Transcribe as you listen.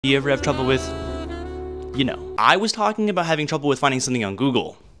Do you ever have trouble with, I was talking about having trouble with finding something on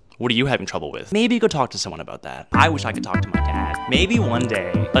Google. What are you having trouble with? Maybe go talk to someone about that. I wish I could talk to my dad. Maybe one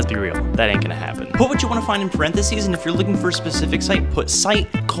day. Let's be real, that ain't gonna happen. Put what you want to find in parentheses, and if you're looking for a specific site, put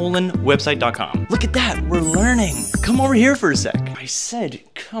site:website.com. Look at that, we're learning. Come over here for a sec. I said,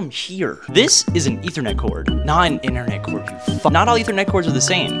 come here. This is an Ethernet cord, not an internet cord, you Not all Ethernet cords are the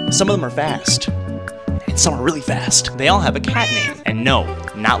same. Some of them are fast. And some are really fast. They all have a cat name. And no,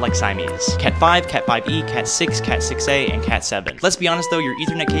 not like Siamese. Cat 5, Cat 5e, Cat 6, Cat 6a, and Cat 7. Let's be honest though, your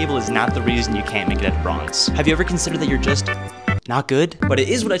Ethernet cable is not the reason you can't make it at Bronze. Have you ever considered that you're just not good? But it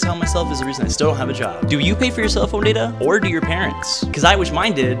is what I tell myself is the reason I still don't have a job. Do you pay for your cell phone data, or do your parents? Because I wish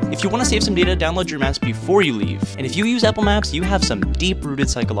mine did. If you want to save some data, download your maps before you leave. And if you use Apple Maps, you have some deep-rooted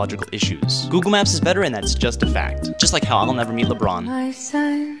psychological issues. Google Maps is better, and that's just a fact. Just like how I'll never meet LeBron. My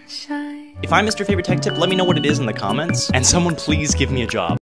sunshine. If I missed your favorite tech tip, let me know what it is in the comments, and someone please give me a job.